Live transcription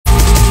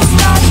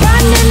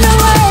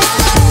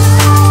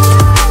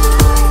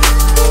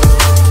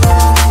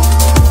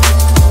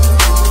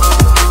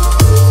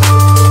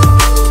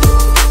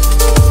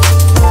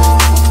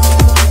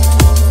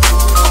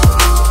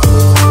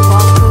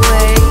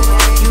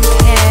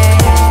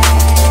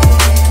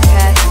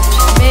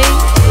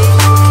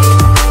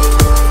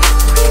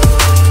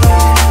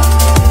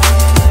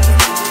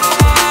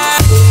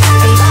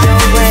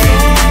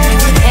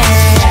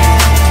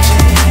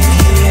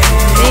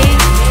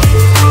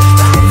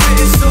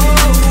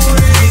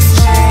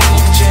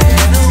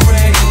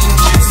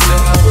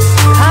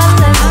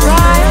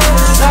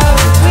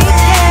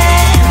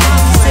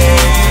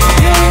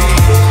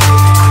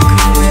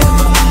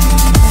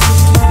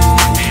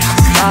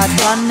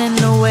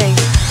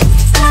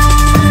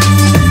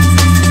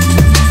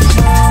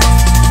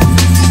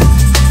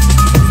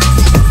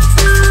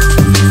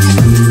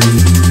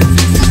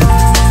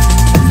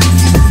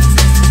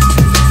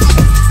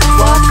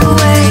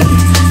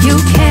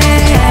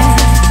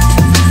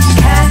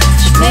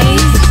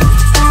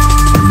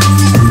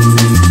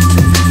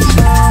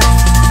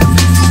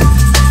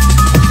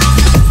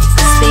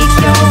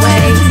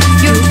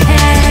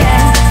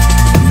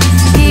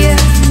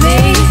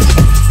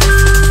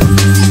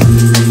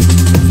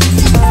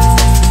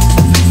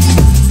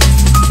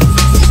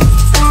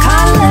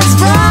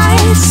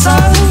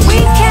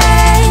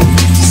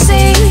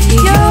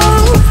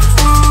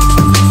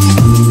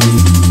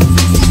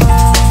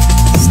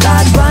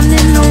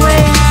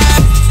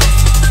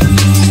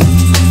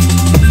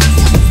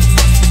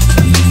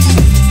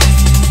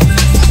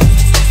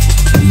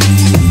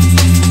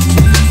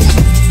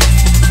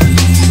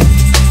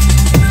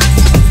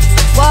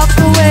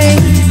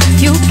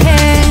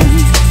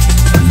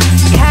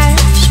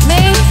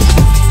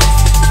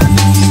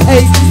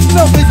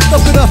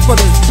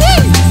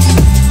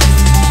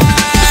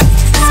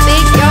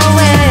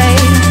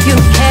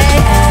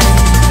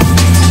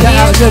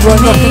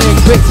Everyone rocking in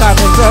quick time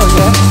as well,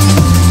 yeah?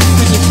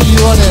 Good to see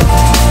you on it.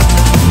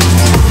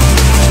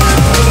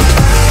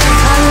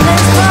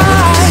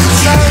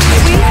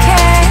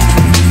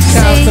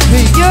 Shout out to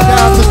Pete, shout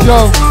out to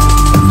Joe.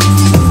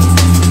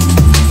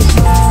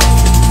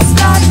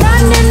 Start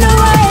running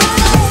away.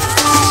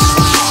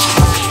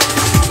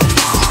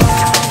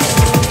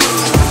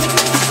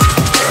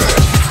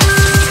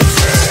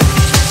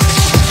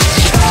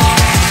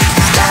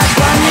 Start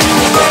running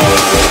away.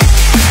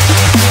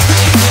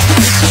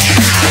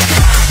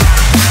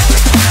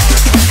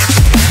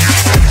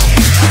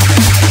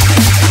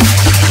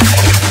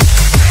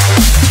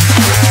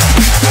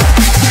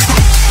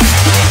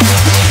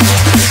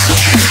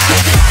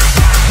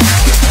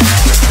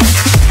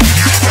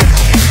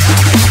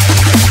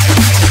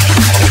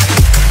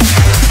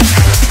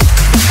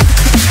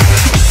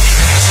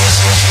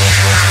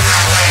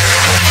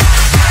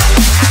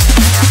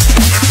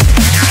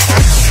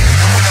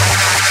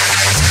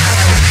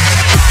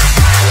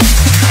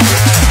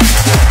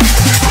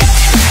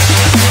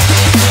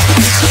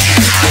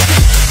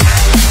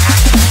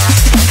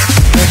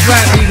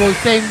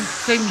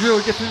 Same drill,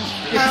 different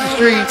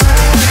stream.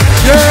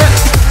 Yeah.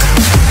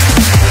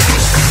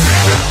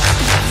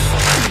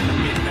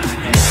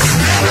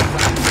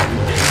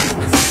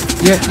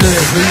 Yes,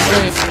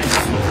 please.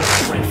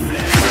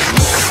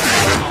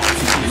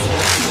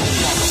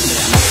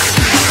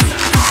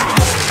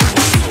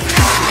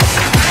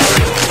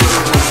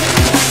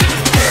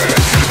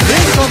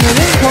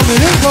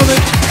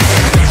 Incoming.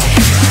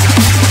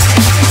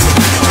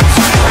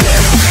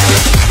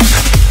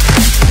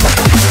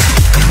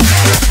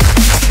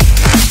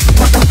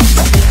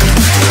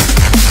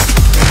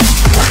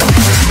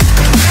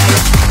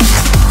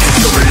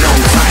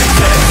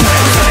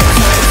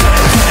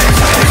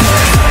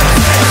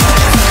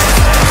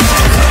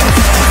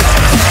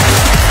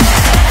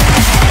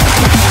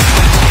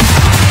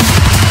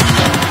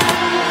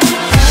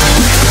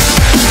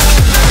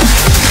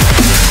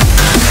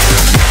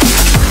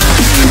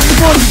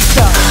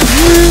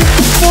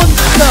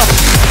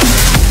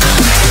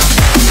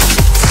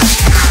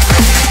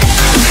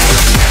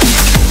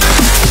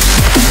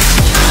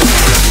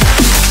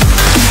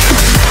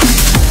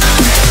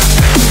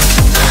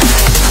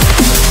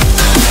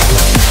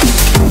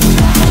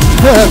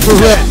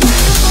 Correct.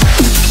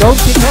 Don't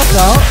kick us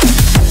out.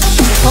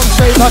 Come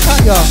straight back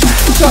at ya.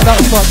 Shut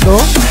that front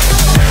door.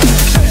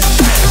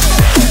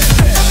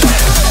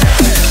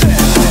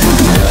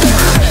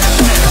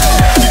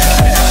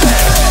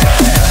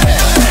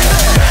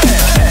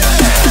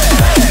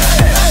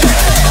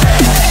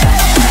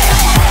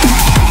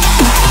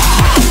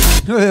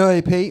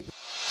 Hey, Pete.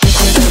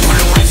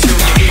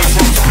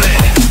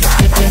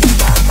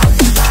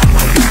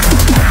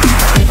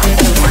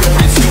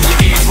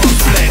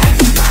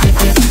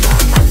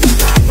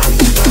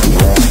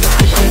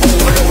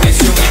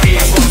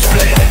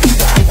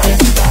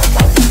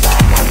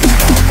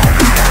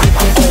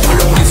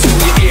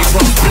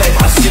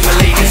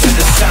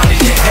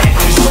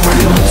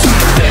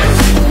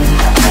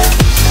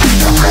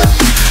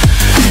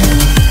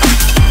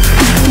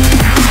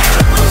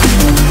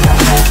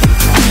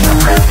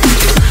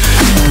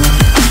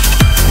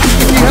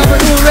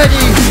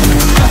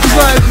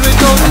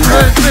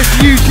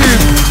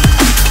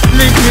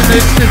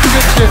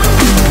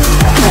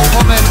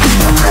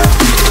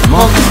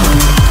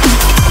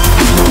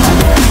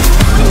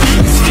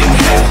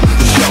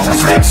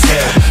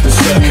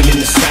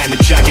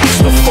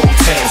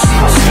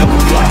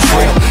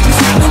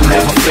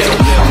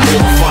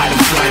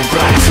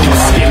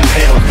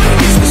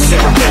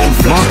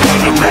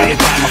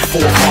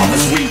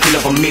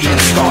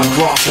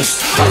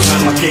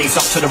 gaze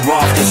up to the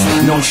rafters,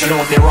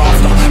 nonchalant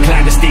thereafter,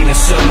 clandestine and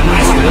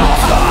sermonizing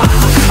laughter.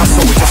 I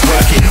saw it just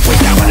working, went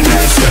down by the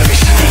million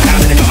service. Deep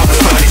down in the gut of the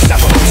furnace,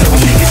 slap a hotel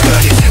with niggas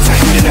burning.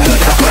 Tangled in the herd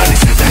of the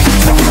furnace, thank you,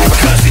 fucking never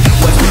cursing.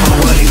 Words with my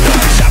whirling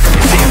dirty, shout from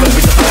your team,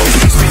 burpees the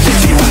furnace. Spit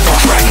into you and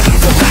don't track,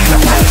 don't back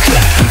up on the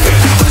clap. Feel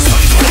down when the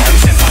sun is blowing,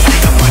 10 times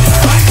deep up by this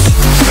fight.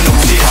 For no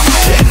tears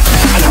shed,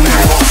 and a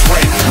merry won't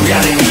spread.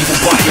 Reality will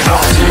bite your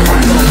heart, you for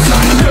a long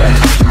time.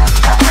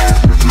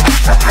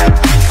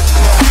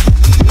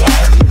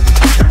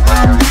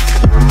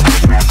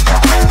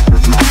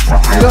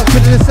 Look to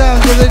the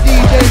sounds of the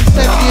DJ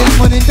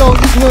Incedium on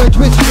Indulgence World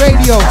Twitch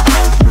Radio.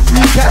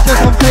 You can catch us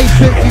on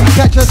Facebook, you can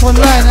catch us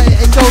online at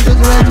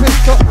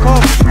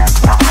indulgenceworldtwitch.com.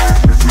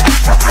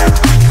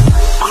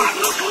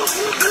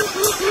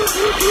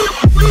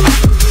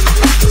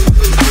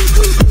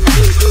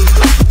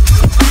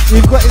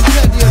 We've got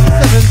Incedium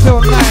 7 till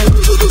 9.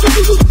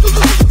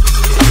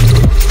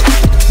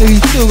 So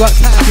you've still got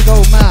time to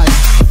go mad.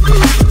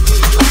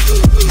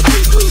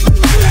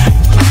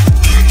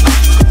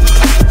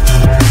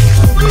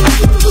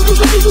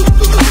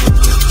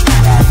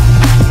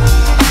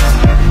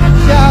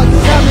 Shout out to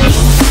Sammy.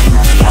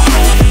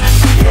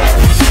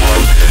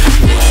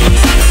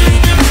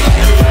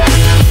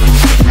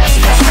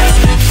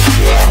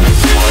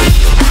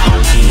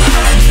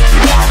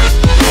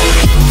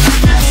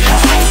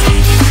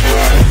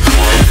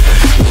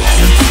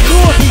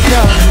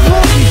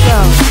 Naughty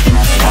sound.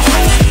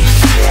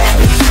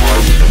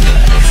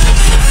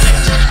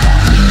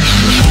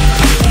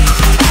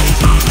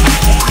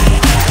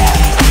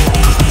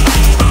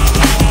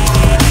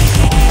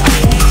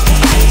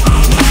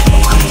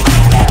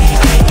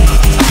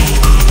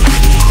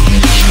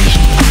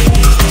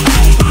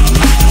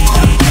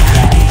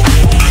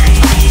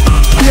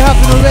 If you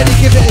haven't already,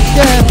 give it a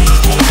share.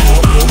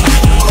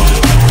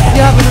 If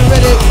you haven't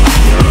already,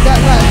 hit that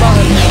like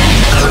button.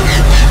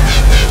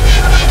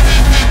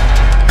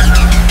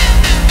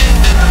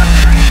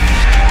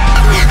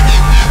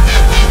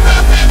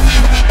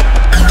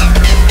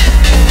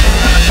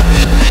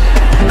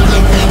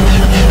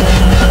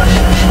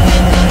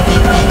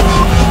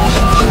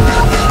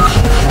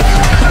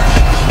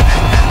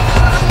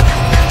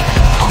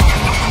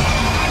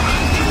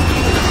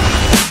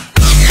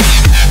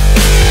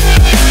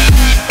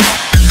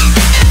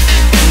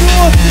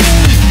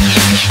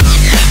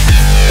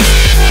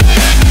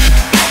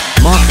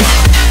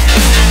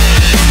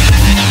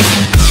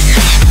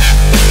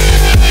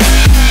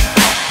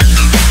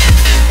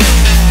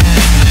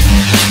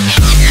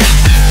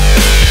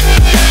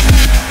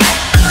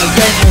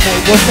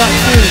 What's that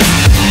tune?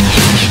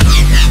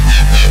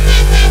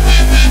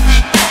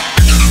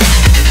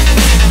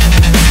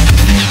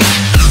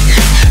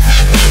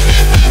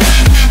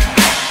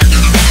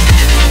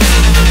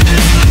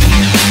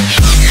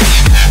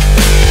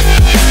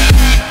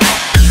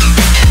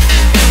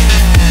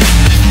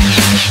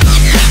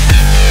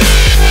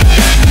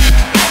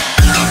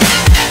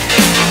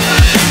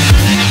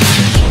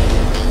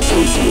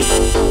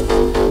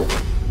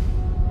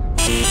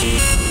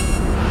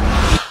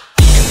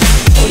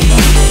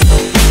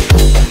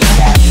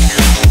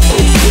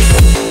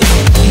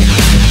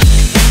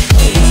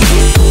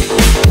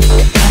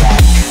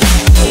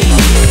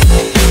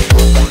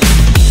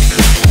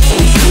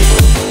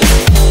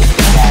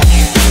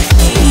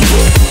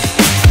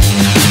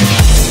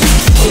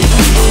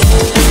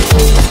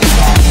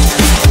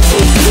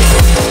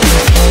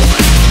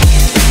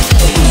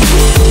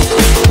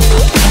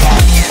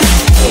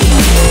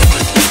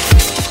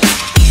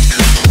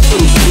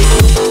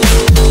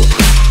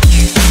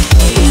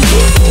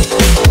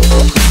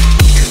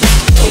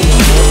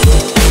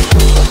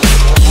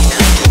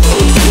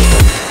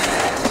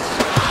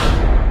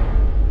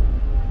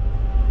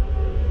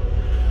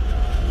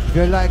 If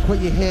you like what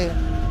you hear,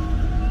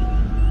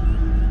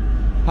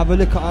 have a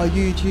look at our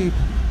YouTube.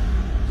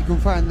 You can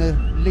find the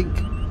link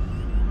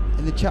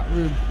in the chat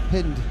room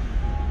pinned.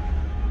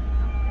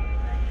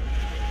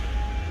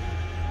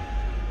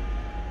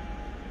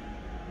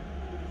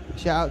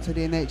 Shout out to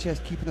the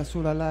NHS keeping us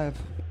all alive.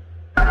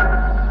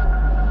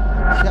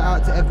 Shout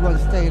out to everyone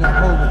staying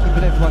at home and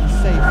keeping everyone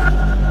safe.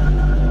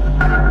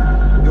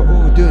 You're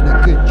all doing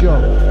a good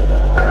job.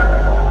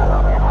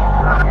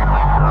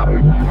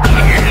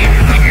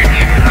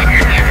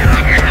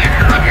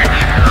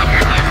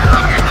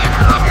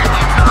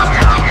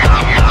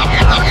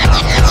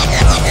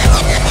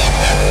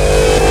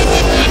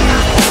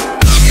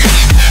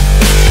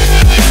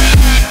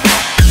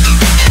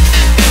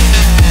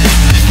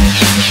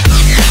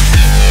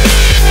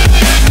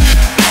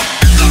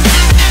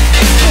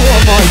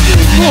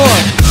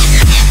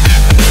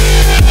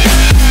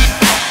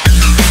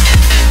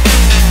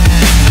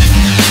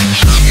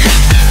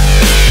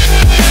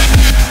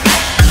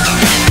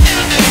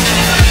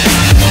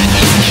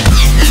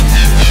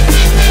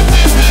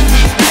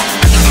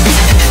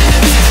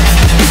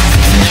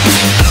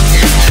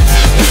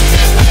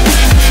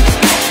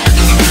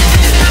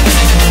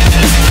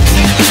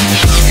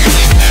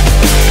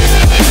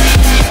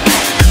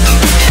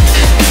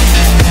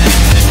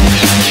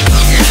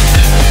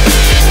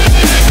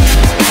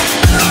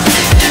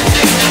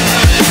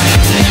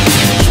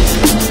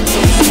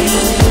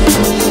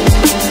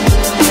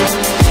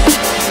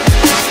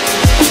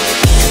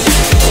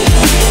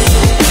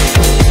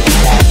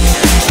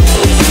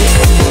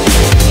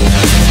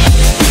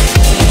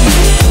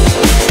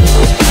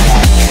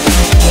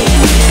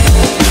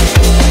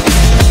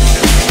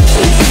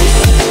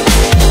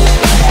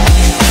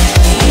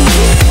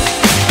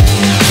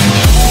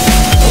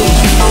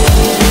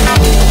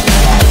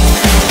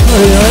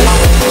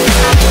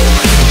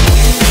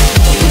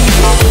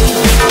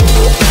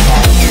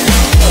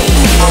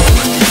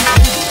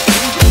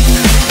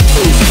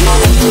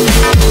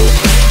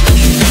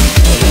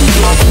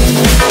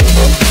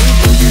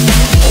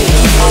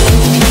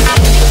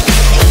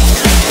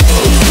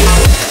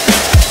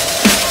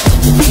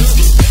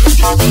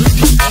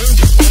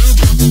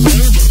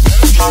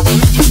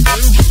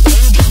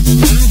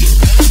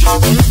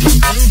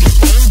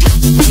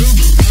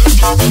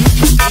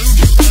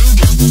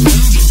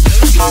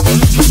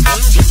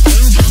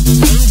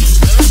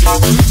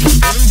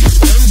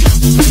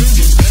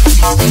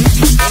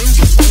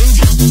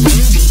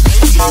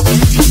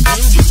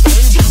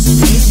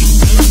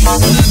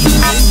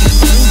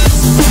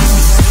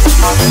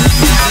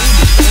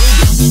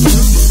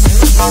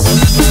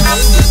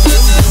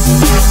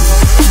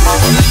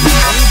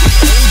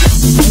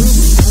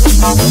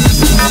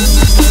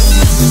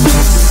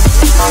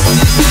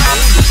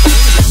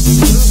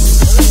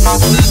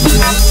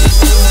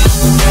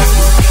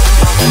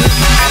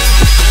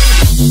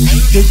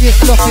 You're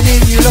just locking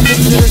in, you're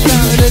locking to the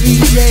sound of the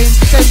DJ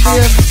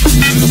Incedium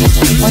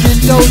on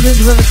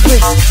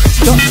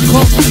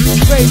indulgencewithatwist.com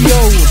radio.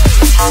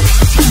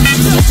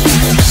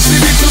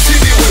 City to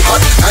city we're hot,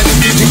 and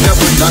if you think that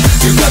we're not,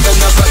 you got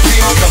another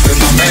thing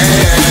coming, my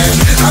man.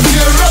 I'm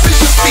your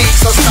rubbish to speak,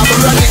 so stop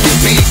running your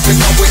feet,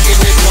 because we're in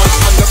it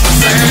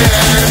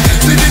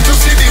 100%. City to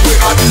city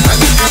we're hot,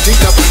 and if you think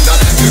that we're not,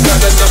 you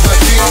got another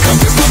thing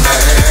coming, my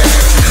man.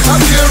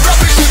 I'm your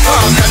rubbish to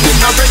talk, and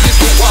you're not ready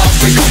to walk,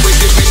 because we're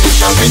diminish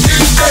and we do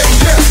stay.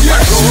 My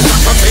clothes are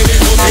from city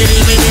to city,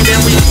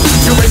 then we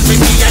you went with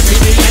me and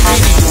city and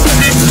city.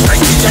 Like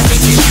me and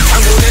city,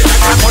 I'm rolling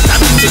like a hot and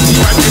city,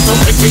 and it's so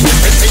pretty,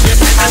 and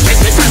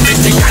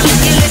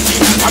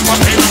I'm a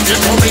pen of the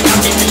moving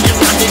and city,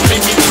 and it's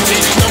crazy, and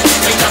city, don't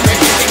make a mess,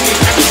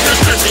 and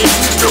it's dirty.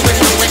 Do it,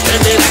 like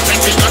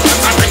city, not a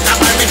fabric, I'm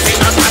a missing,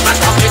 not a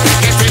topic,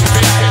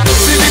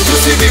 city to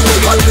city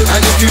we're hot, and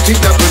if you think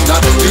that we're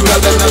not, you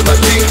got another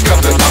thing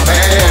coming, my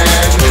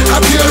man.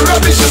 I'm your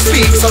rubbish to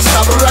speak, so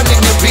stop running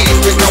your beat,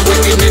 because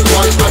we're in it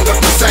 100%.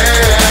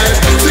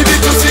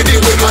 City to city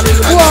we're hot, and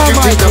if you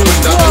think that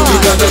we're not, you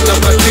got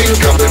another thing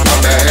coming, my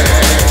man.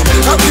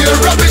 I'm your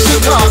rubbish to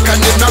talk,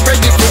 and you're not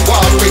ready to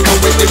walk, because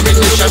we're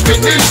diminish and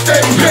finish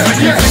them.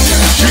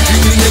 She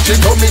give me a she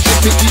told me she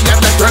picky,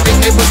 and that's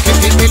running it was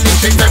kitty, really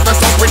she never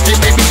so pretty,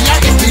 maybe I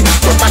hit it.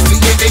 But I see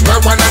it, they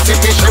girl wanna see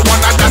me, she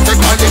wanna dance and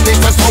call it, so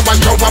I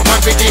show up on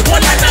video,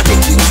 one and a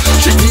picky.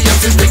 She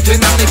is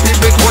picking and if it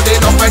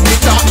recorded up and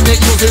it's up, they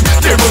use it,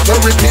 they wrote to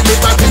repeat it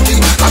by pity.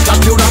 I'm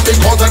not you down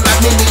because I'm not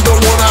me, don't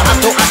wanna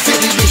have to act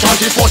silly, they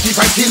charge it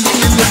 45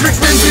 killing in the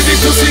frequency, city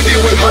to city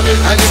we're hot,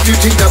 and if you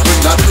think that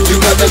we're not, you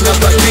got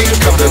another thing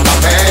coming, my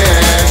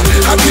man.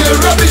 I'm your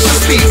rubbish to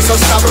speak, so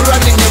stop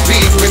running your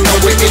beat, because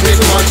we're in it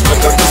 100%.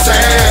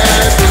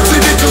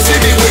 City to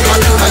city we're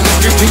hot, and if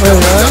you think that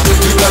we're not,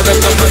 you got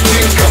another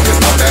thing coming,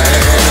 my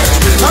man.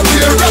 I'm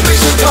your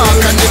rubbish to talk,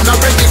 and you're not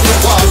ready to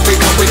walk,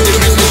 because we're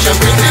diminish and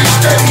finish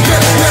them.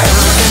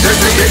 There's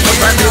a great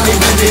family,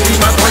 the daily,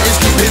 my boy is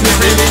keeping me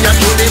really, and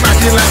truly my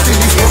deal, I see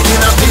this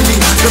smoking up in me.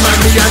 The man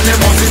me and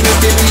them off in the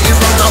daily,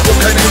 is on the hook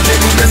and it's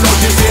daily, the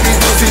note is city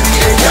to city,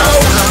 hey yo.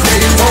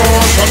 Hey mo,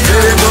 from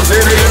city to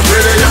city,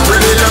 pretty,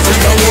 I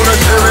think I wanna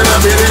share it,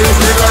 I'm in it,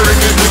 we got ring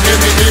it,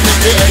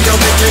 hey yo,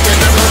 we can't get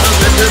them on the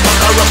step, they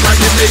back her up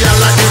like it, they are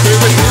like it,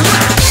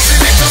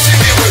 city to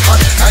city we're hot,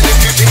 and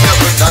if you think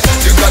that we're not,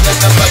 you got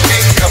another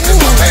thing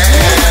coming, my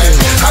man.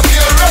 I'm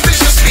your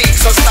rubbish to speak,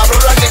 so stop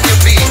running your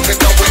beat,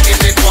 because we're in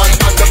it 100%.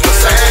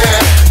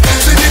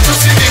 City to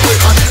city we're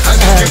hot,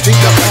 and if you think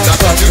that we're not,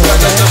 you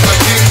got another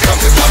thing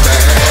coming, my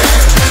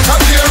man.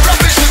 I'm your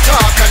rubbish to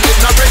talk, and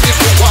you're not ready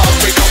to walk,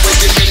 because we're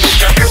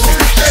diminish and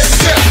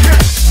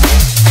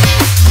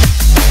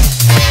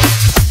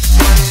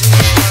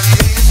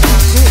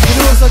You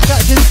can also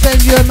catch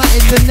Incedium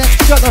in the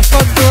next Shut the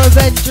Front Door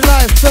event,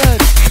 July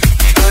 3rd.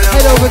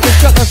 Head over to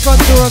Shut the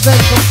Front Door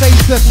event on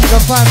Facebook, you can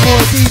find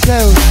more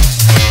details.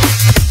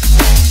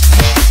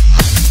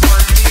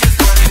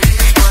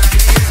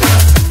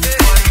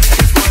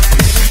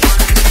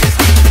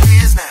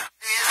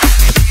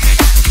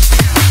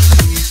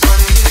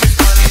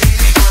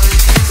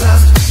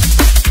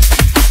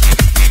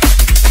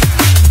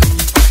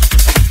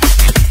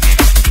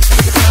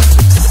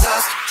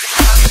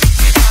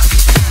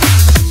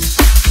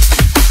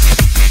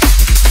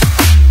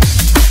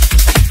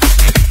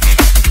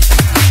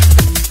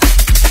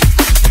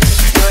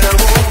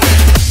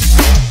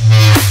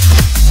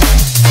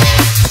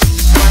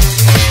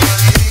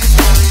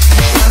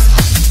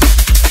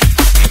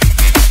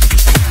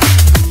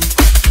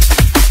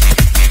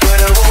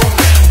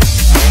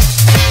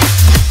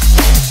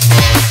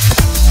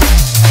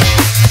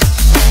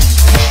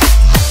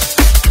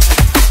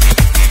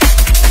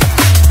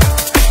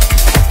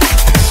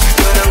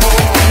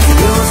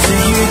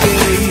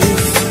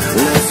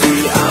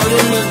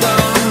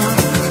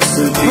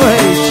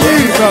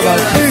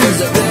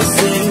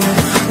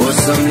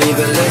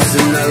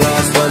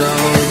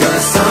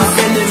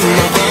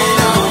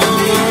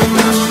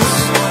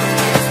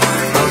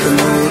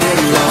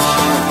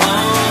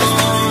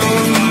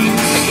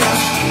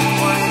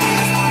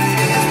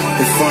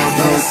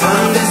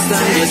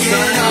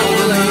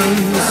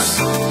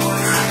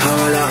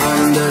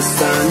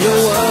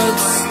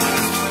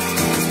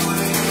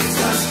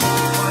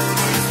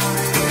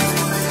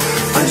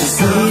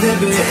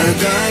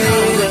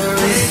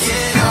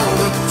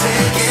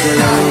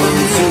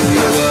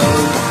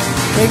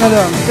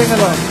 Sing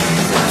along.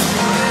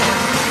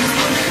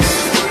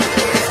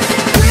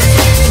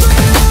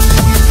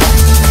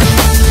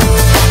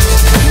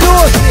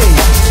 Naughty!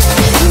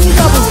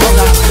 Double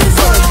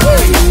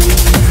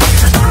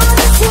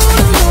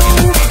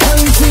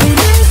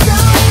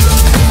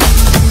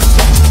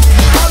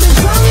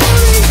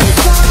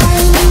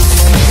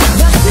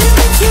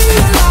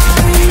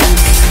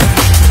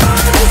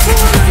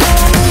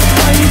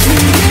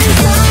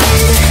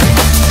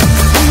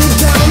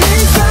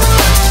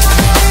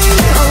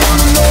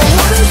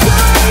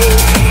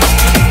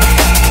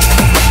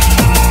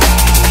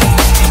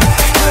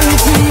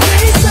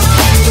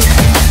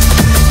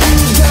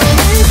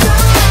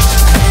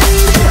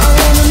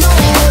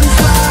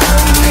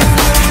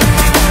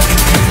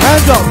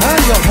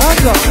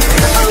hands up.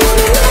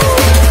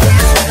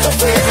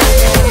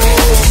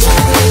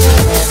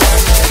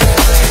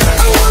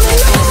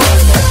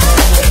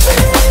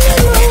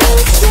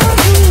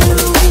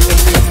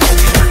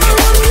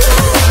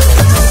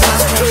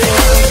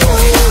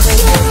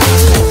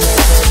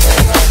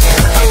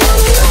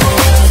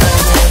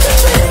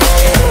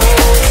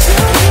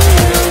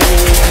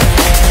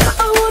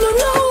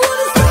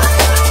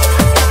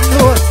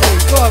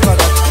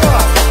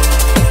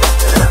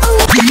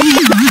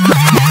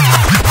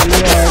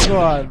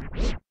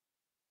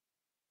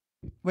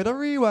 With a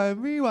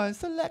rewind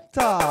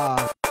selector.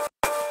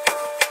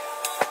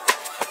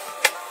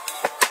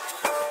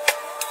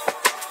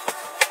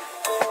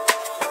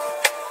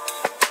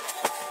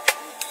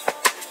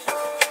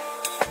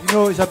 You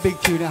know it's a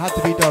big tune, it had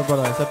to be done,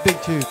 brother. It's a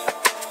big tune.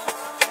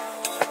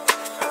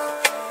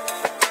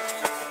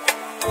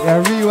 Yeah,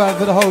 rewind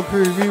for the whole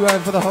crew,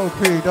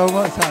 Don't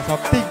watch that. It's a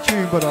big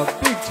tune, brother,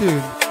 big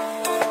tune.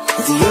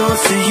 The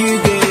answer you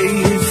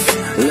gave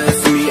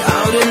left me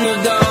out in the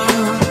dark.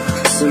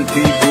 Some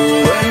people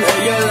enter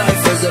your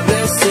life as a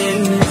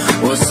blessing,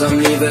 or some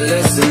leave a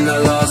lesson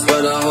that lost,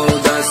 but I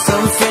hold out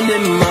something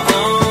in my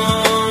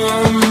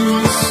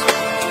arms.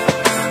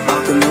 I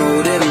can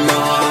hold in my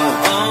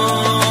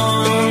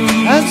arms.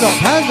 Hands up,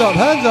 hands up,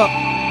 hands up.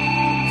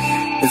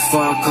 If I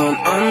can't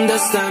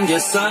understand your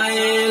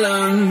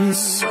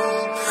silence,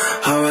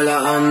 how will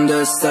I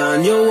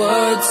understand your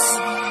words?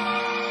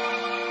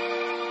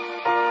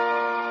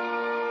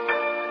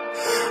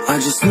 I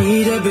just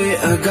need a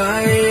bit of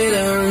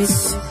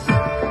guidance,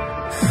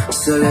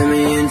 so let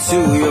me into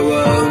your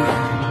world.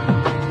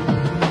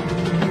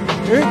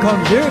 Here it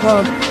comes, here it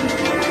comes.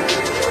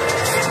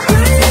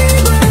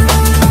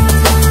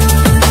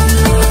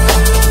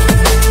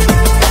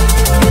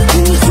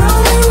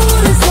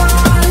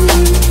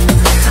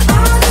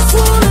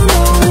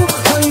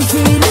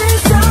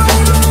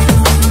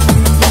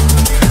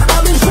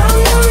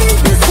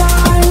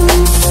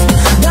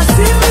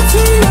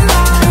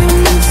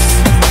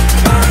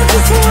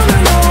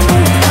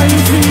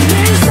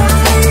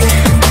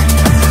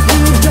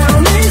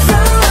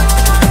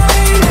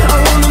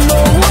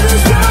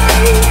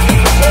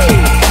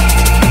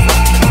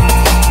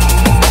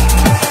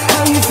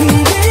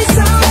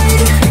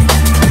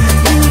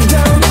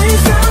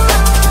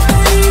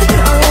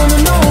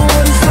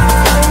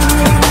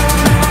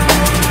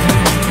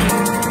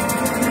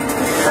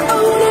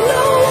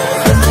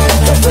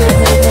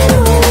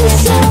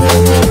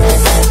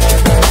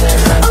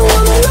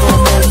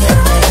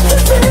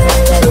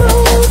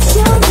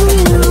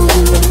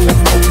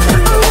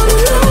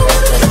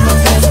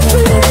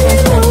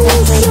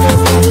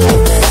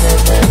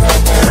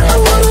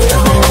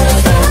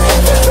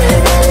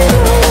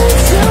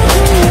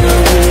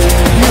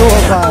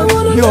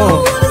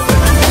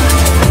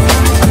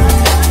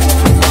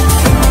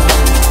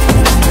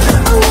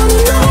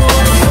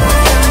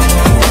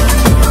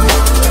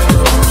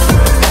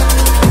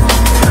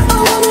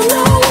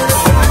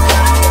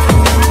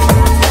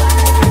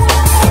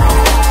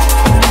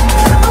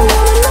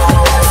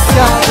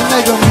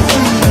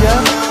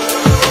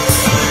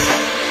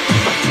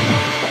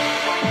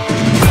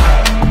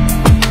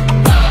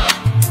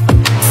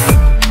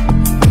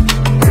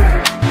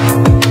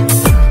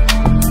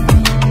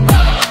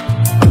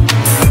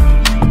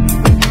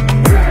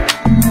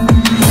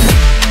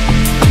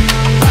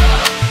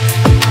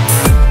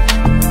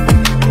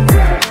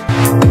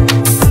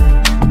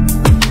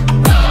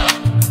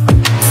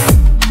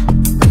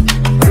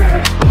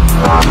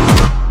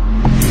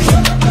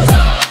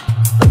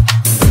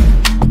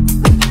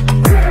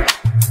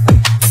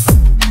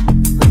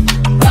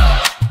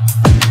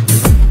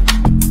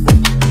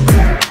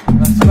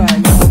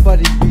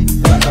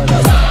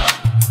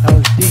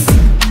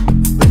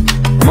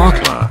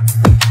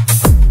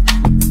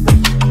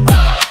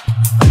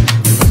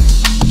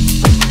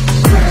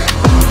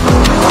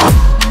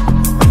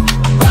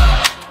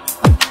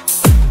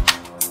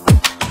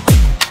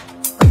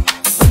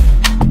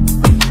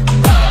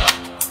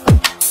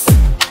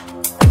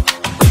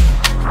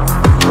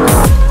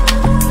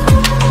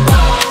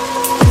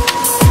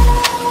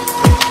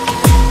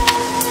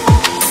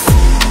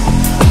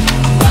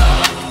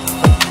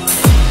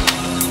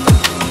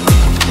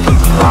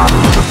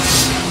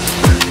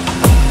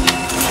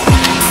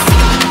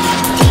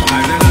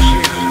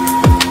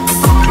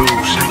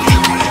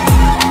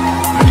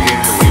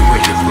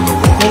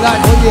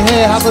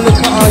 Have a look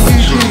at our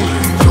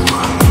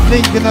YouTube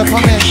link in the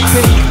comments.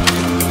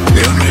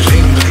 The only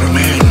thing that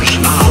remains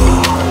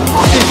now.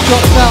 This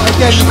drops out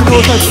again. You can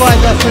also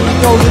find us on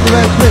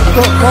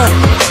goldenredclips.com.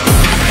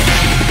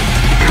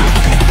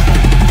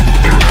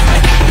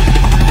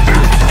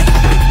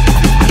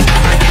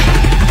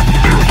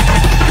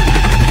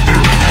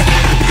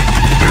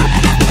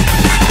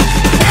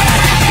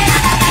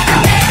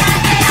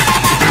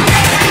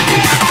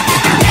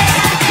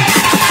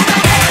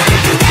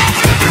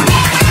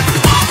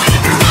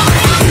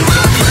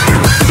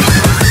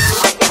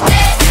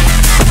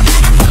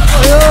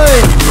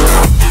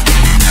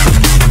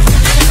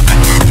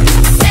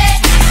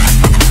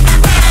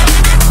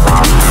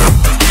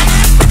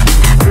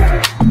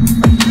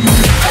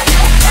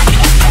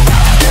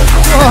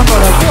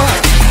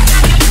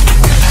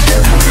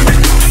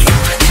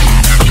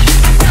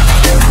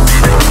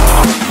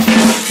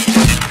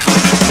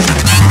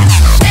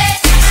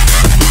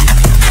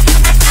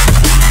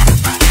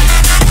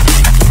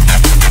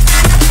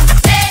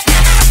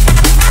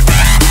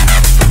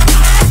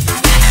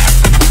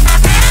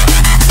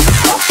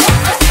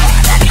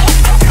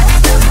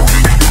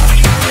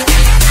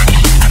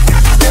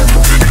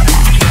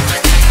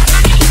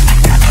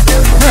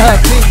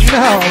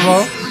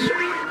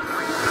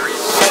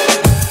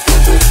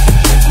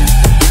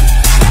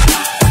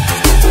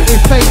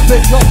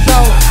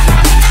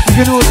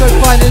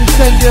 find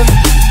Incedium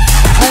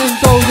and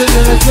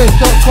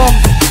indulgenceandtwist.com.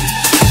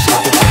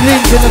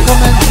 Link in the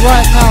comments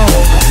right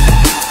now.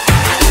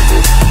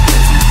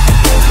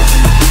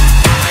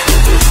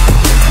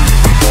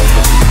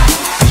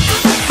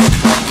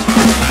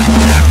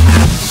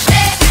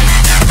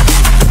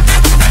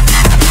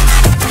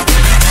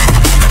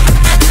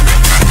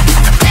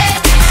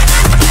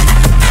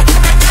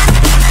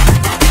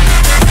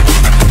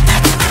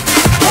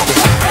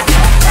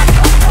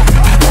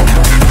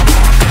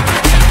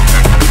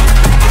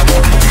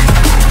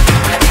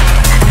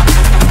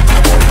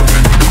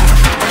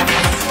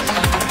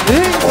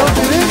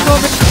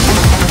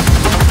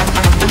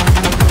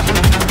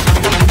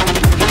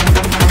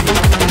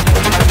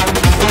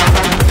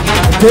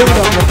 Build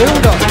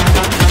up.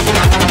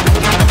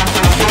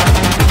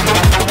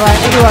 Right,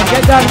 everyone,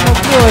 get down on the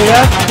floor,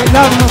 yeah? Get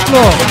down on the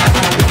floor.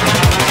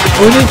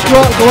 We need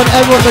squats, I want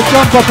everyone to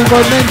jump up and go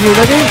mental,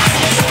 ready?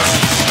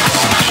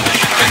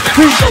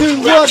 3,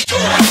 2,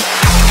 1.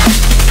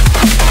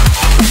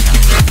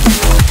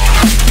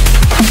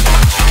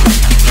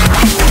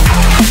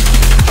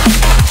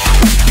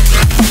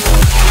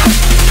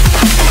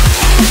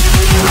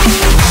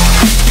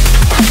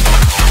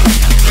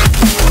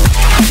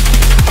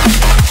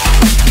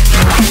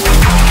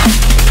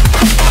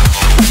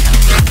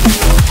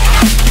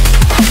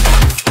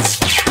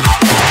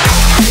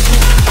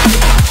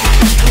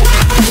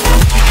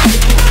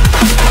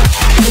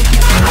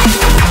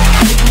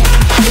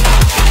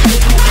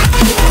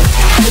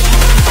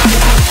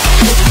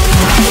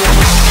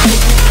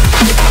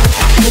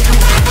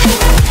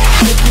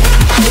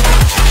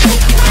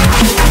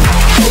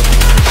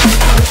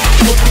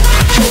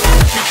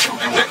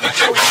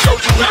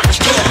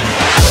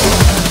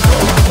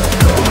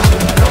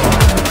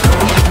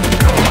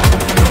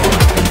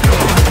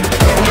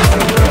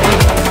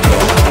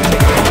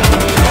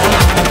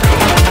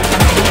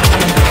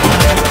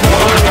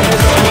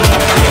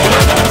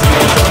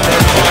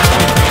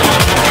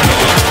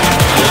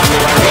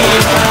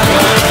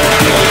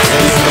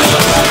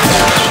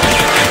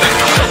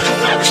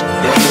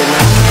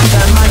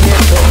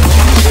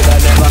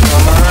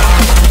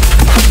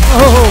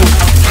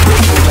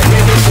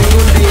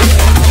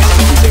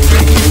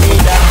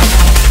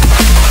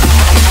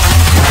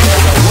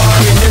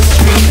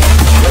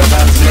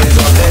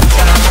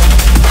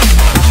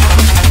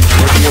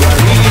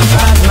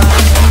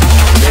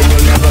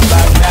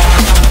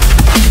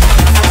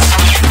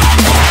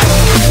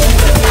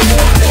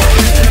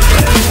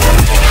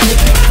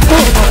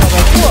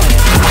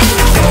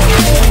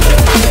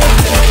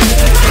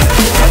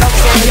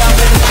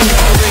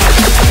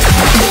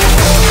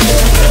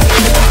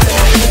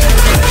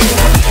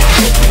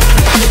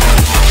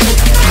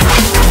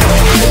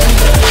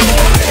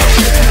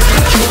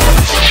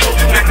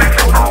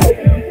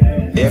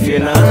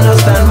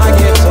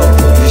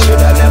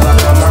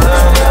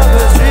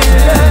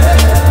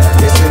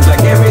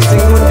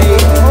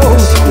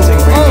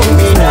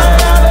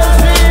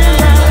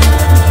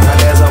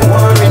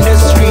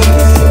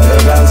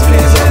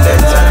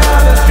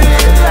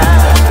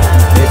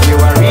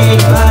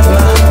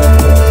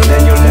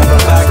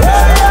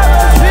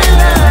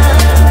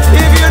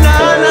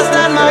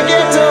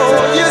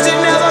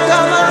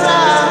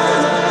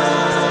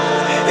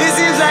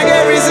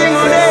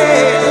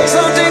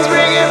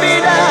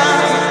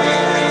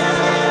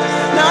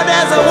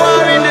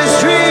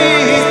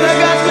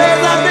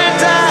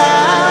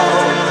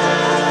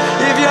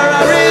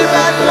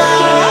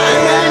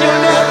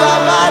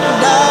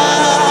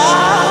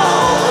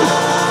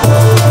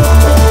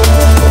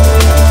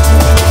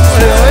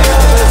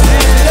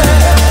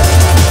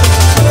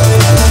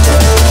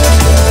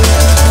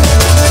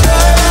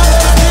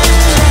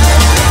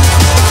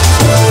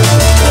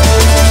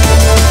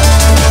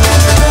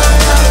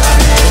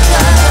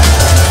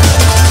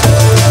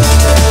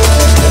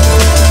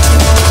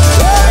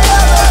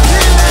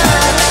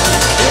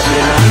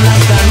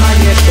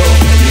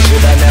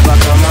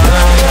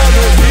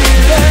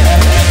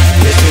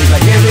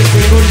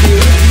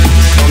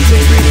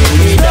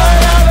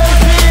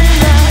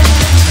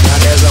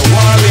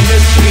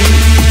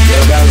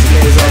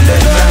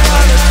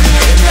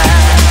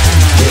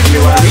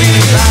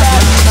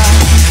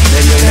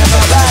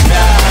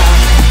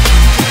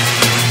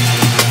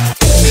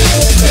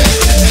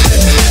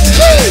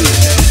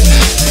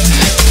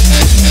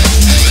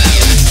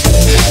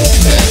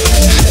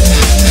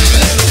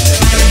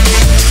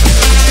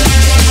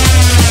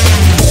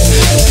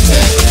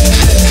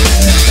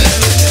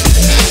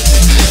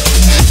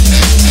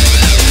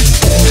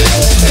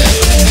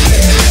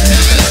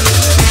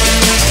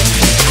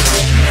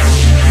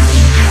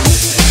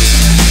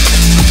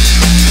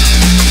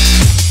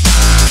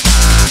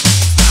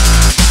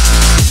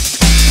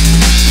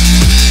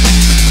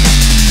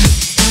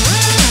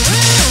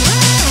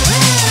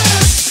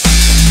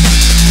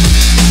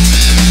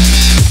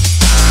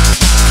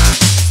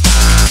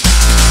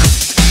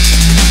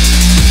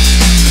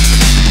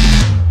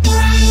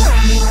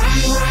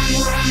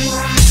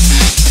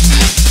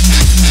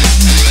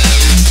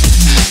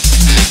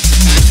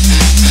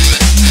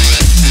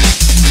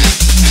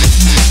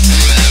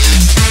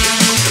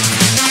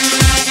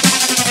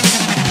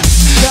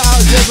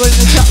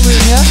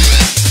 yeah?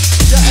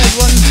 Yeah,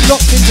 everyone's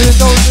locked into the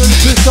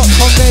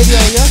Twist.com radio,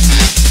 yeah?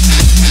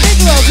 Big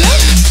love, yeah?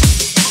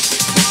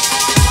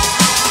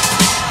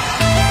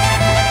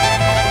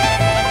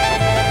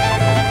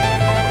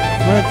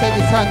 I want to take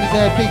this time to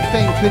say a big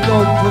thanks to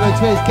Indulgence with the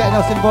Twist getting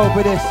us involved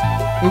with this.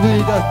 It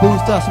really does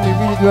boost us and we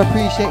really do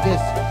appreciate this.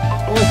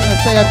 Always want to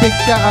say a big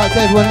shout out to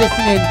everyone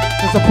listening,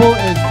 the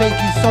supporters. Thank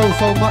you so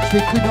much.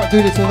 We could not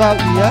do this without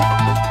you,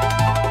 yeah?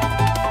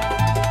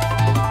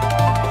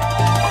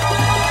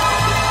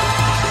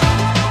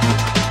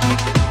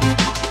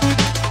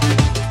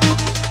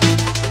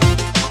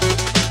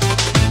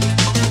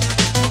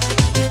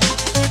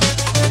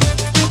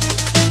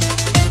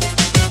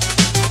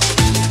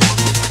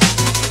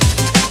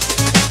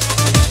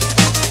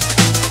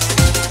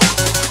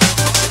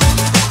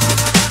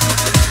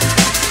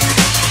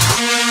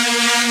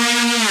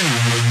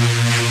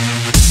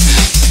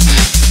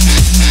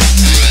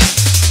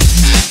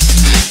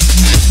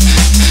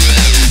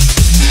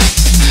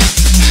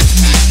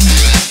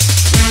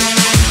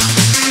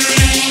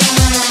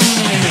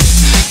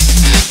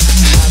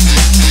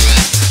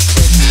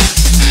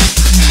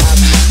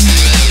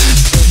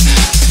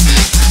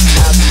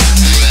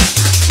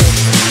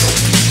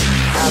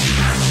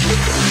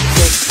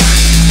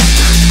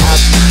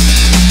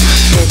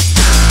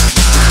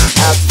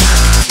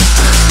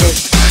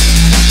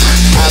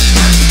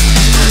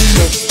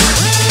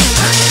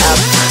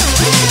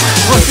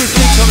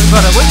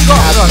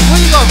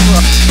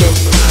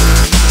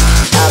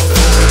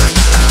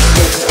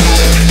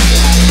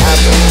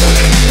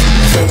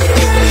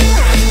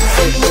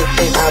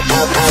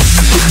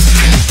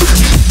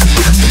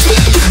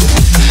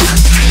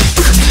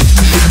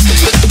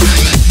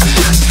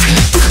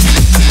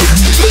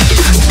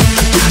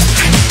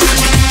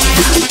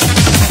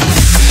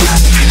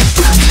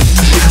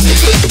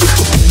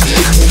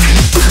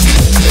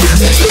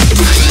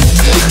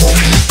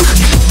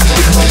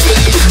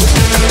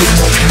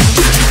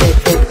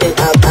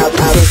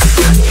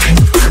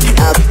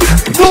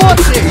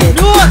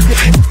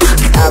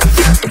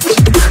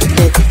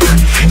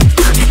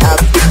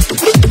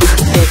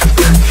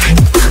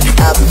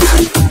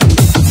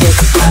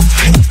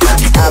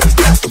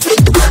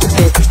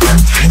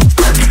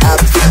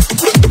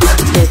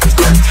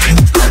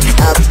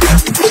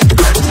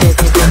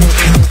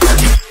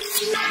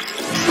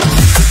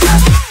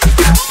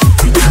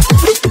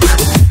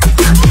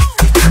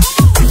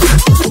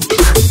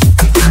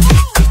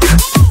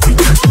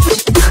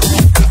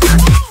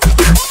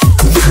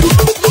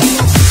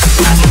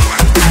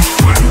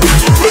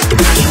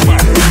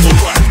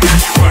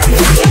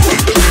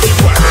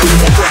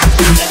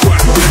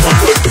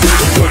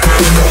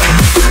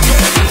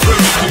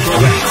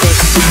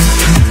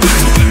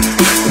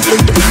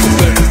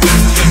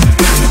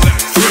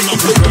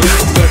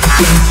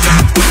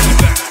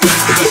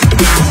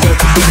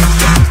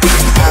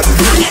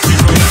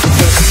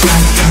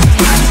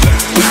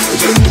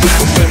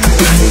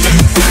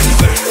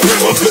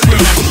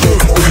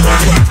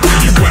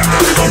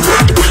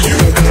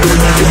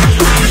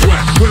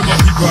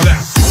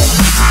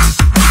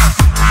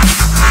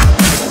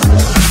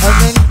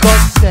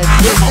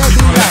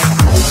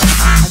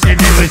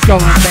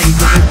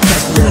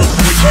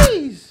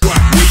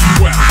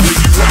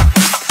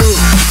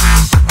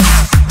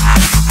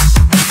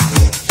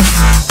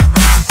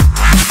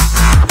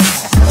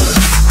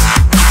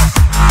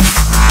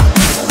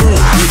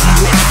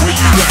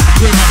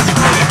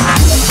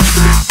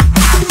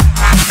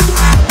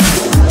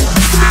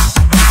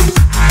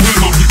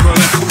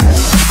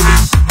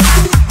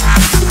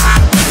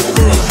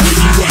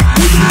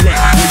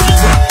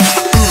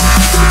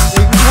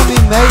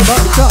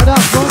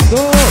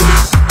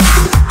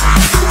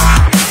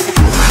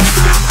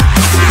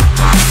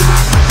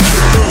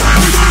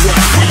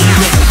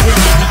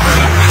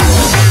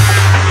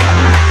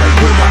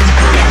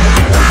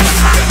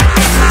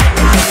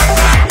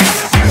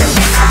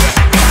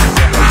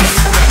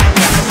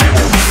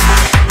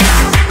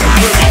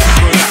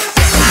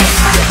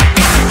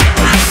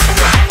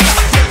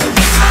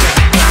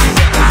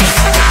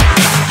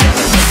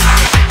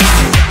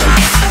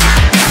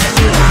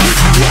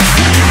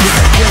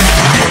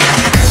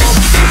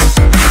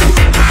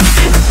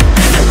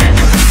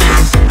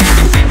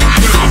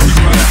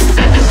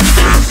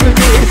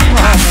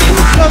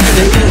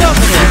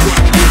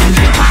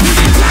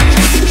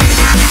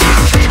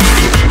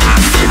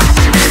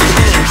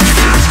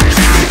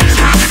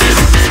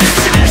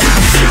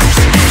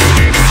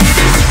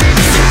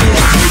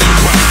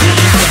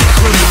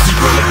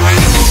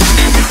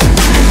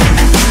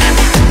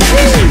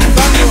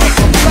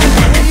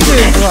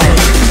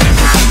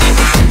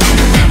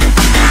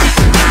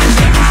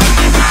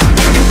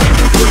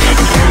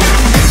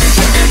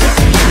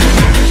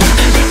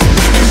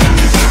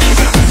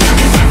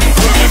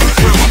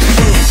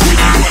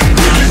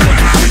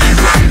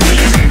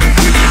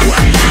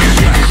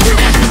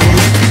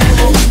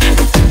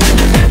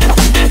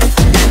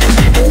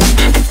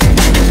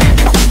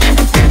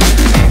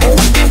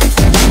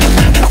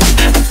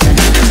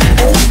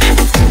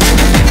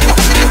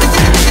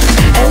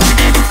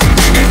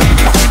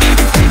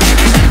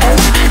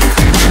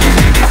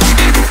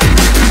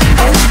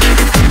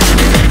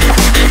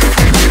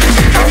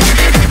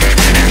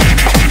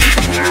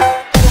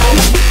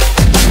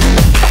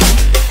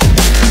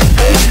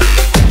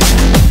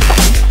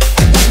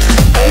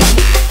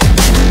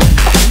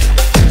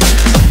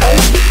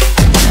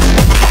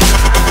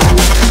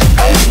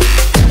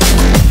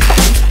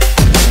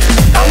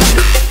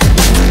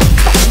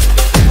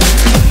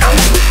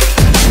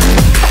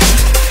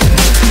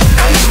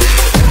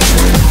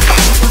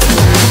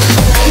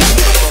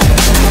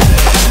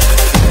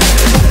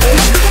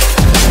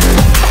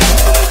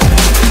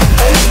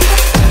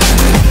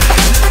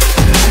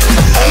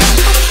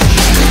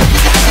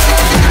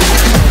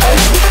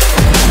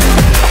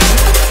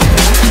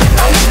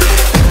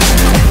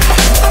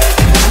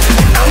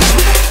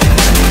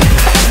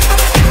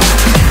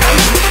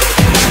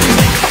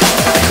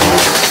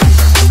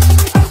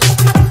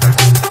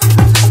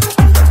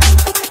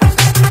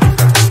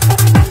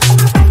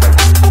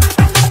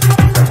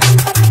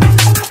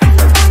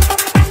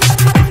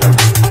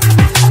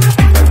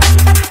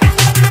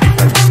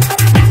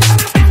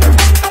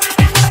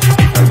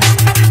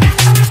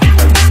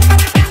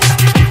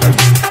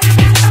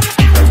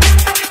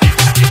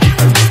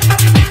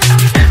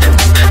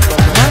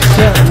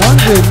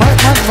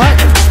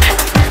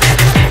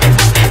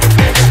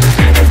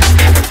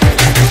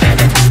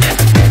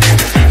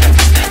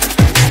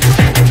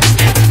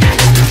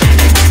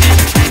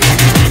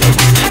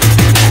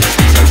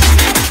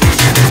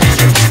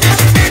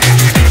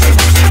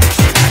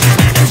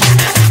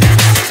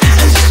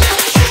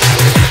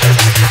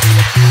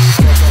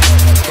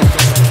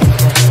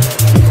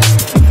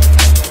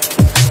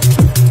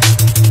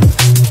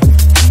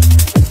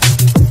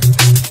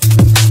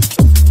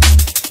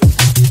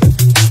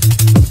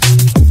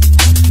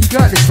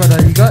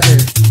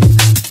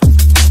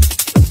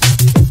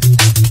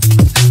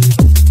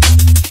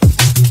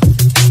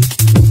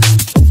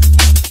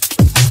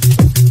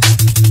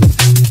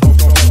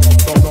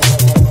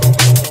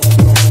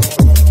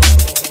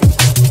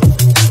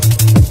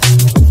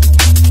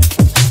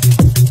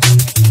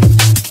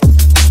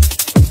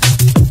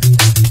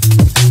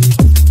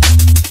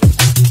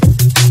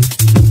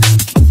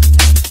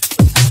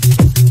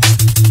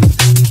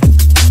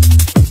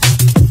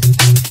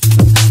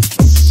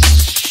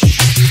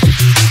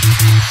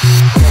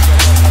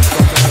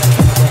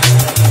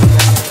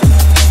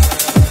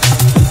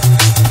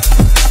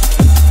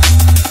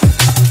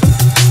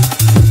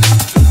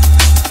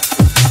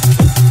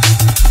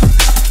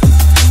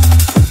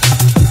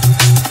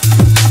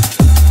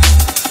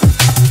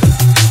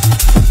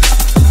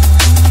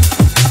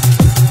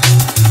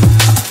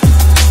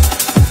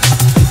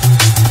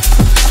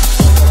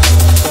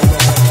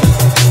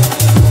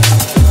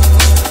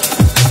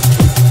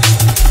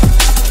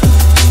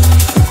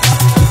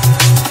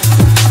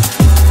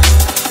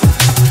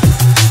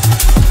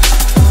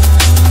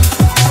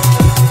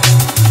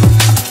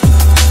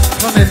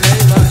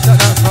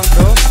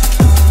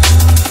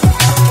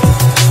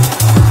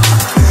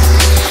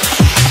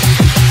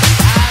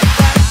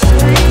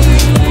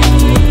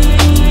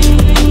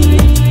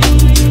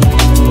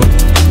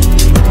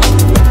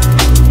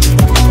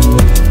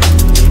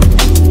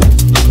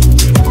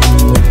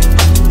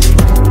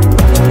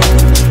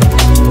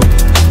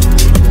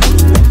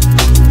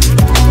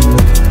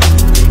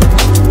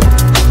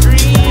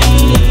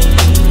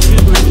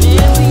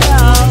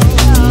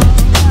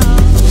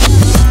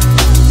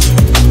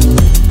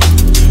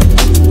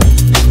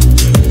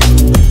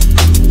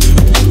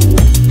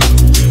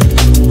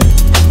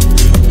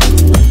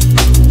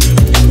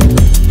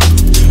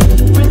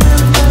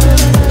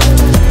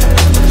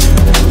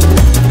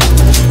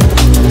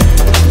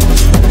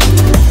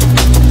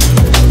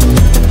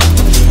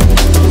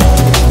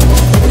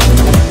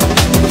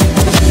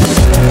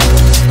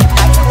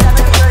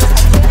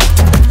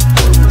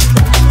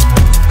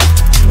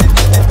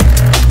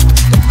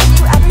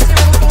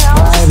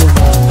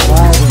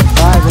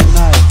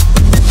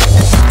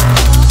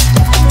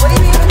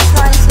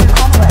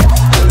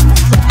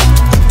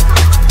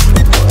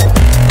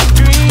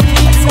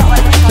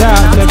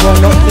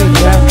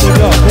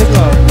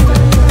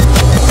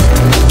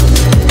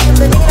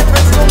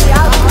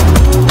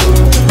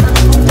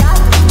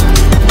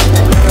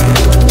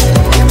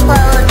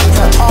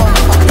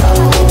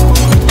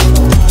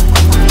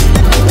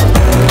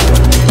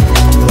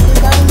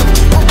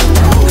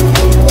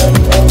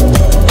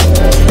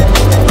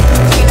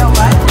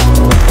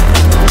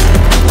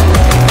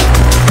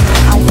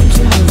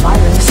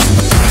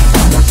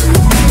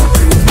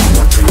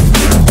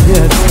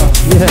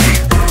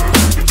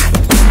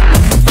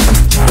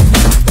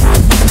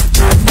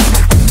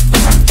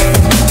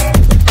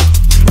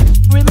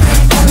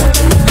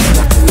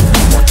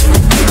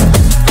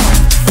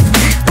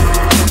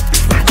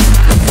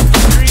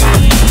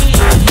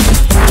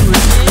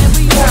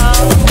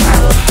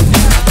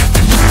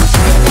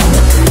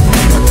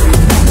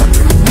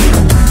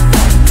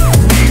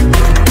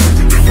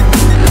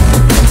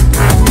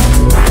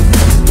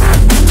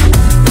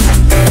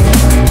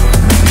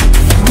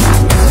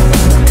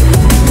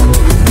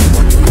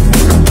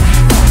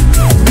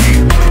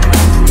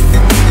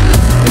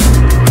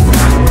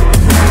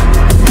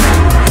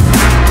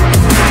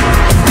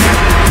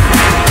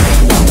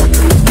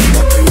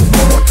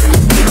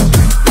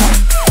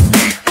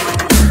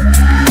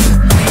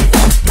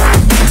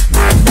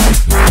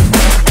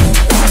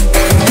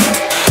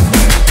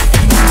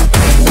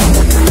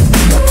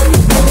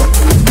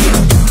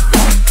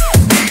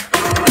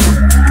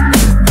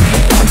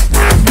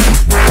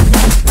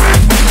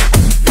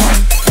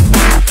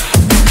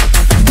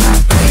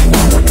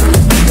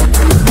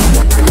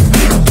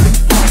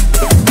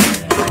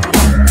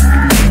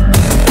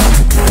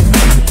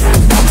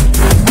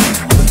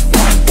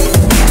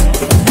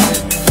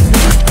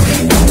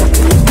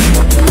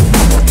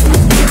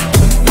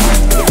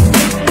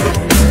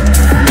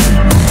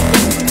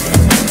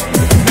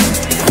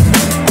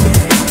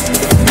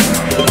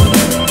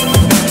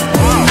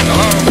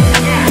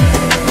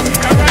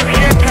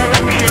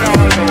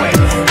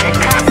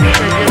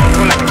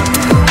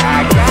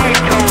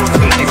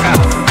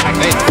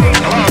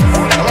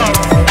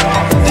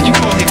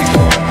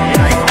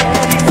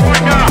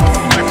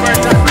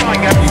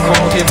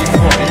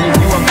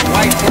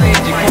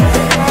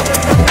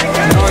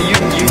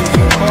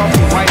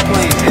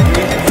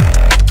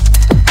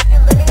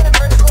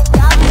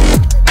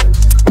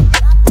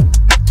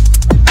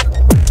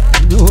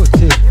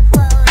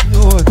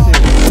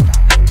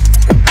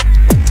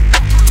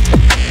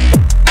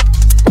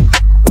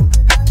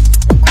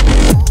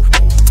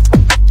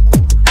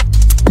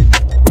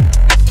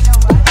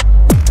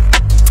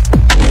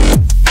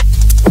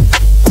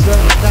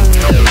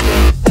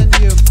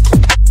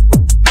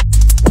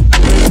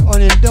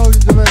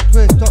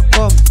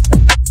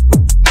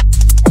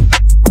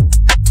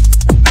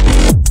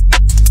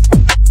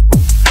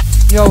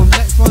 Yo,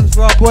 next one's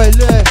for our boy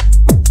Lou.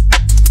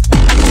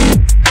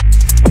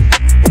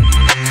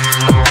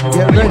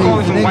 Get ready, calling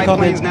it's from an White incoming.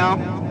 Plains now?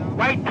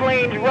 White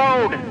Plains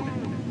Road.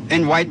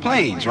 In White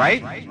Plains,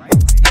 right?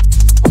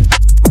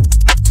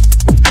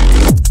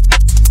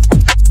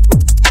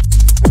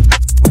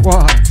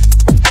 Wow.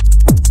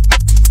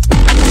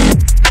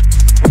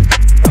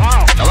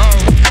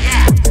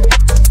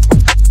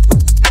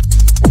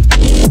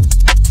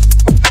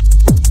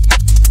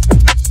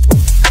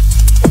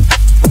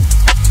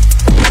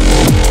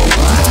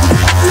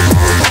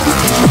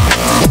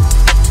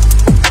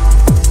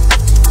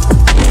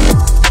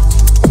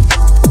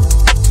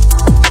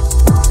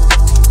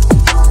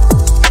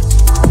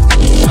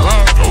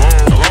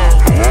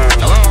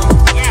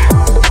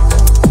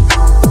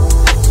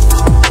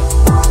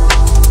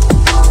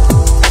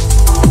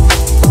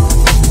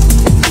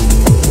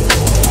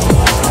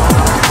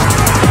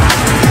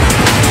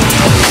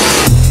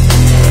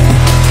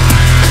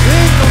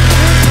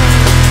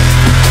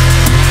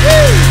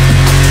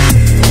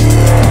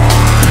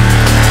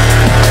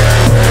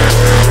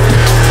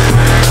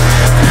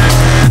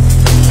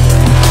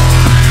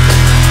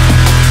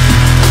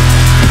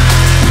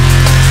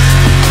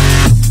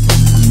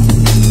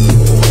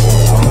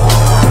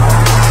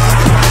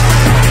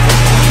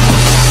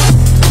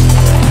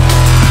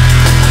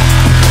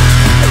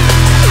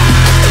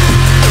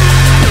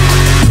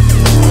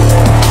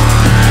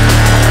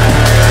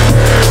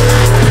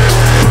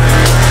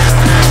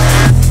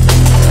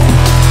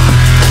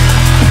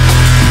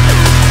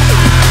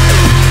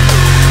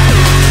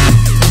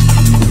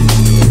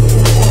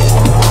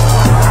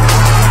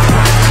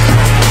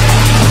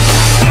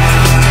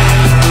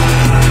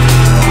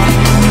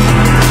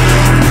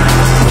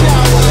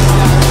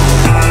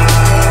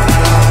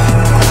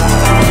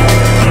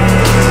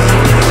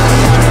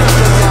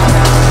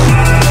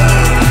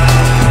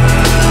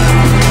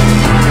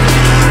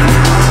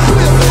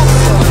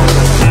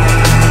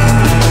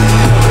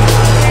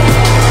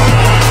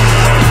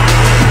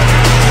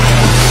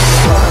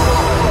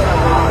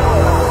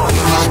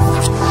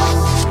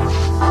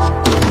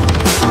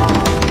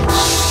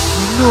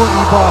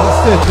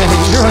 Bastard, mate,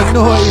 you're a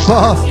naughty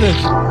bastard.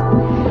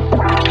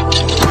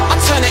 I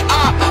turn it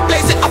up,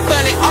 blaze it, I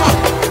burn it up.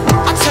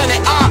 I turn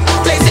it up,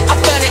 blaze it, I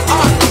burn it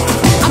up.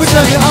 We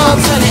turn it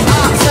up, turn it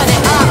up, turn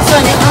it up,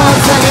 turn it up,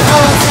 turn it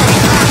up.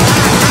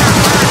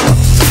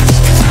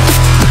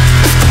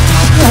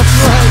 That's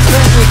right,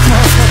 turn it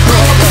up,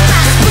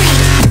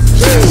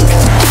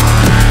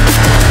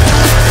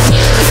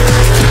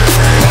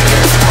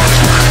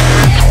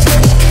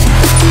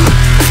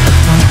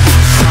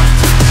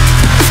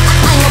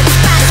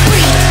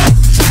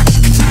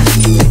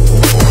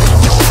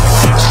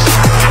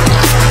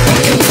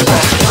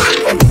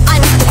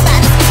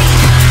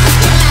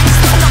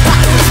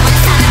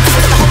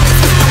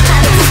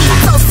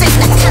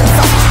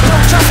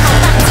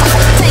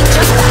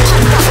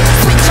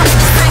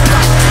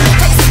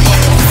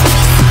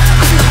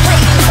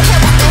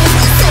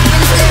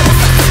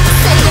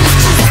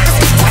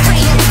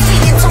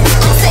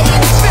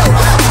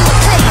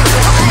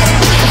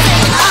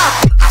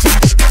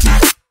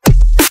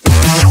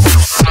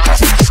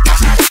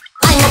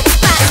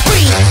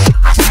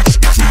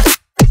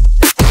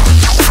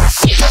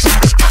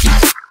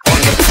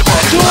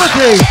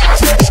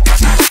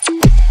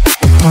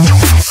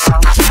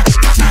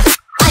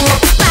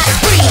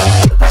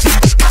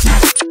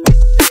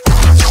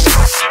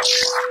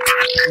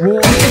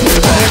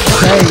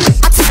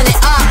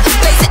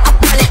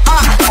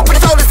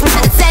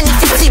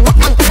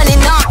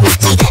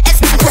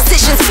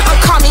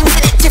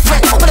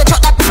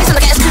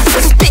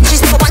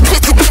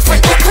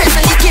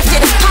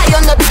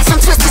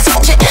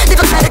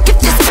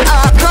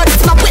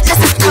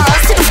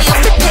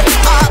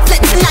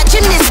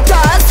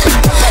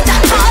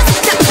 That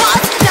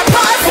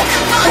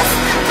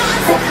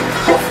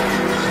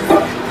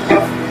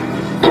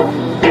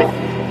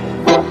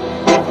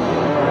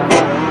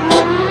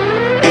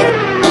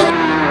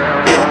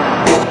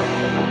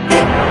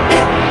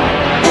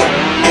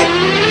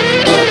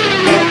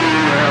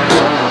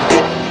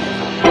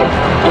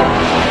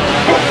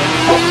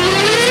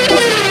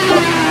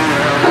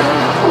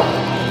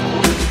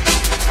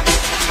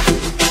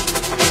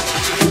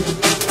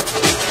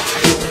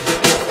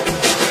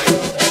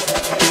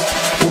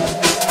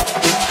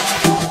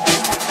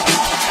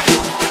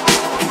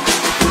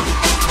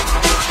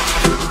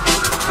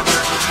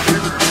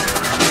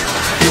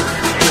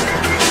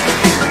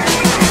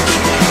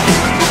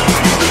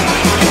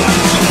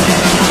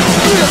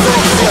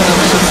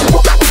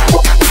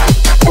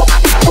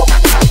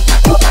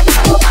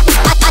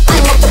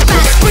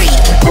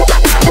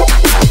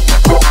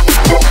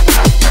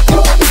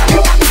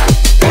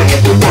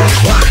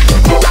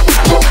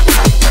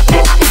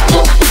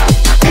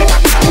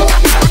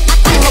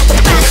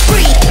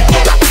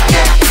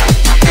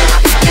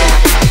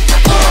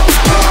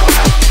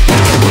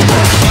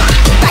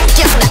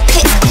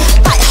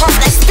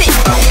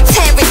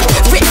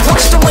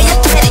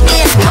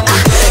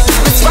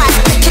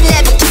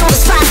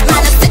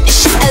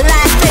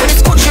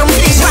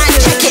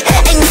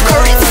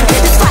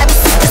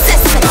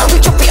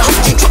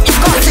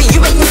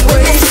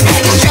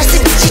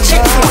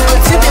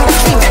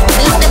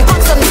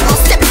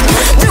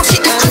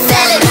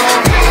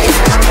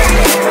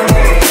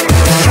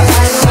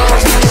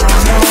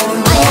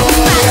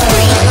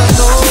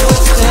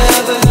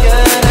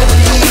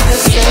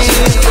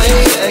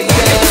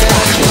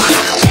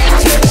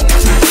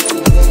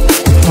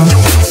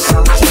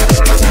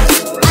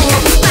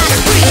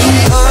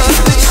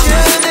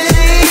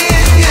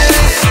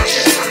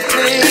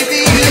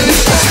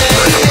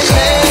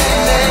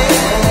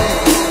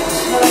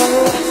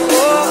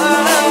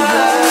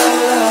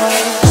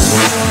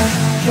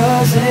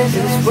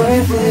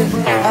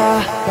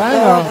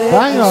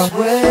banger.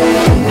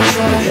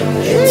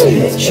 It's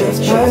picture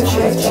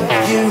perfect.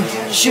 You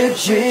should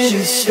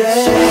really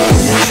stay.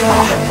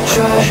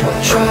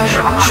 Try.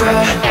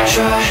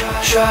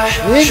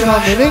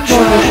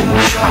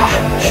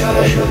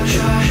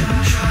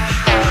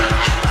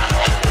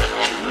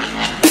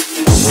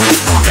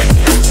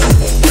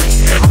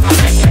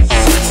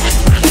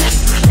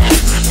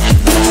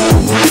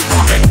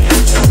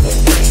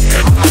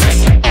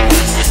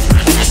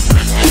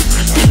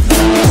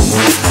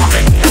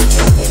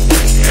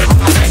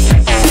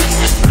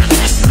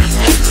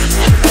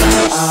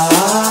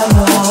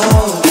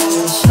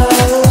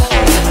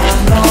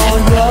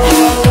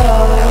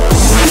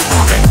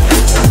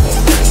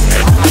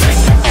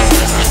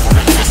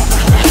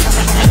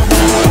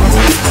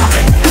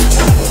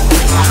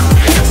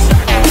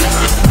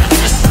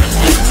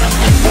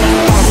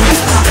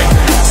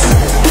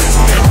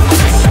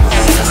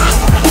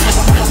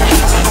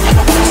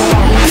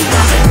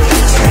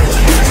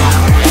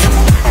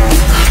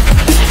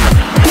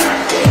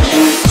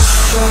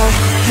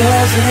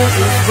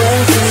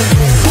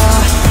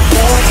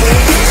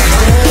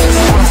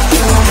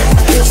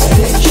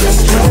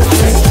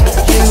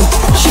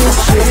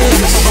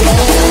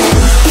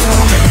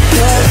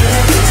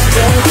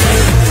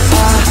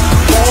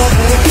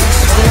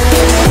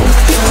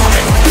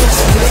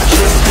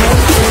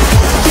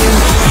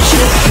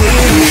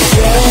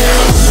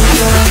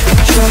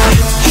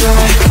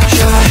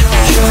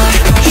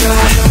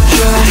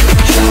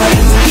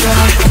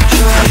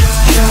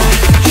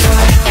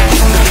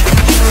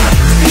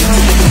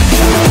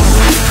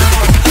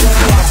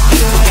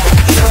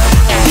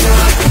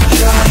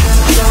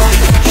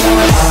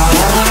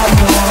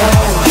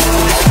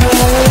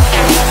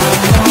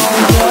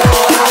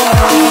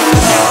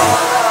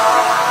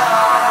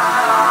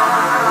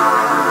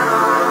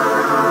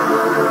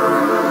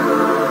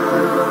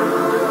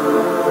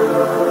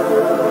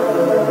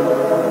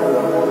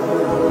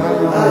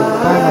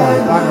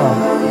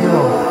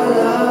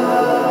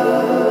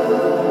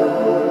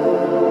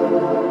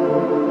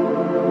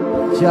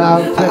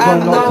 Shout out to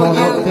everyone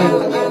locked in.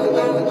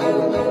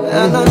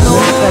 And I know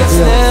it's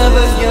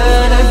never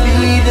gonna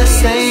be the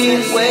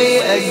same way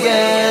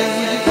again.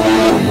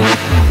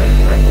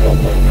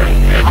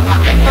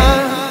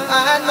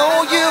 I know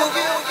you,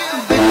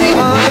 but the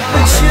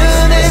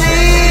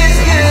opportunity is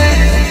good.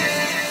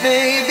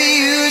 Maybe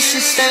you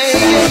should stay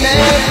and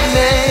let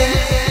me.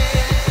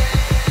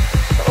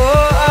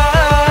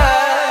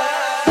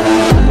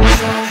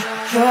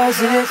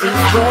 Cause it is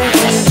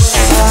working.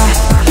 I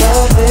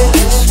love it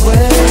this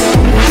way.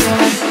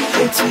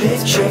 It's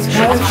picture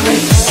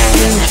perfect.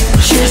 You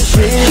should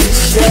really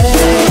stay.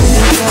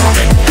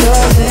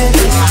 Cause it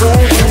is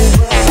working.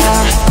 I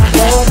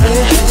love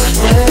it this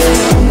way.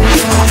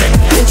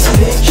 It's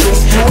picture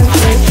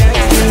perfect.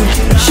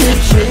 You should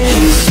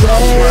really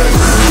stay.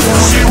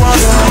 She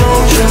wants to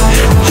roll,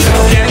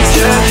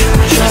 gangsta,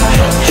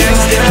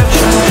 gangsta.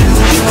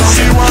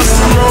 She wants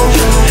to roll,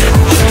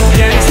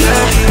 gangsta,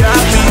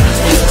 VIP.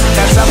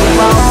 That's how we're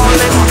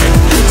rolling,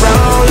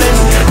 rolling,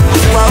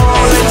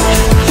 rolling,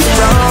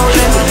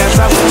 rolling. That's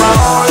how we're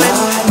rolling,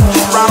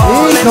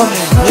 rolling,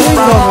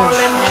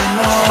 rolling,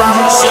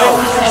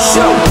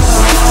 rolling.